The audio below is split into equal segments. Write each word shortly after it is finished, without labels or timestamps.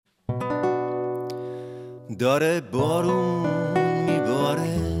داره بارون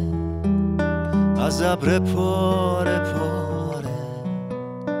میباره از ابر پاره پاره،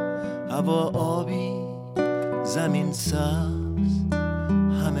 هوا آبی زمین سبز،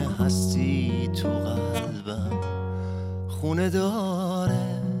 همه هستی تو قلبم خونه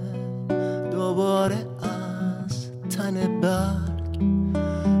داره. دوباره از تن برگ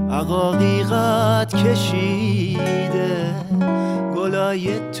عقاقیقت کشیده،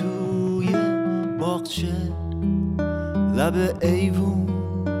 گلای توی باغچه لب ایوون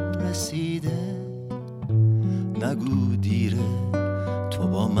رسیده. نگو دیره تو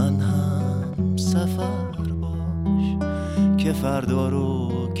با من هم سفر باش، که فردا رو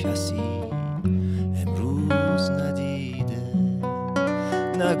کسی امروز ندیده.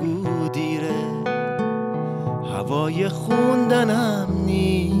 نگو دیره هوای خوندنم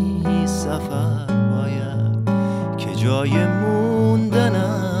نیست، سفر باید که جای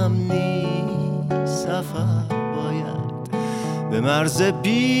موندنم نیست. سفر باید به مرز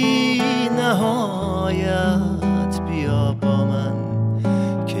بی نهایت، بیا با من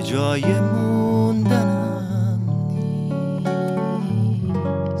که جای موندنم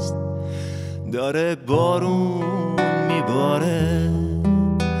نیست. داره بارون میباره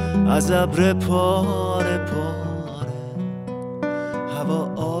از ابر پاره پاره،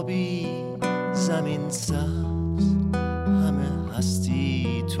 هوا آبی زمین سبز، همه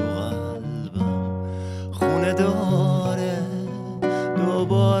هستی تو قلبم خونه داره.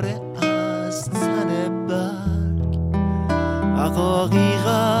 دوباره از تن برگ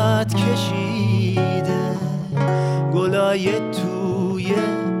عقاقیقت کشیده، گلای توی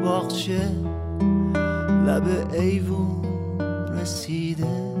باغچه لب ایوون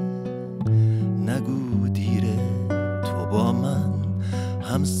رسیده. نگو دیره تو با من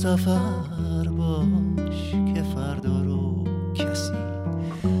هم سفر باش، که فردا رو کسی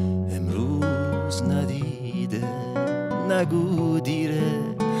امروز ندیده. نگو دیره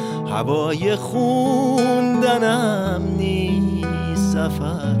هوای خوندنم نیست،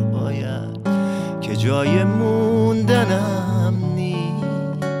 سفر باید که جای موندنم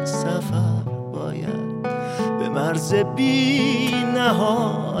نیست. سفر باید به مرز بی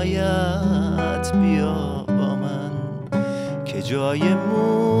نهایت، بیا با من که جای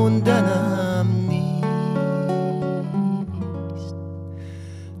موندنم نیست.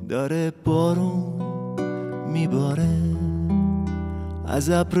 داره بارون میباره از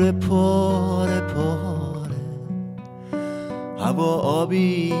ابر پاره پاره، هوا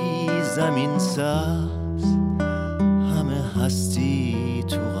آبی زمین سبز، همه هستی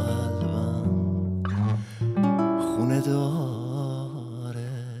تو قلبم خونه دار.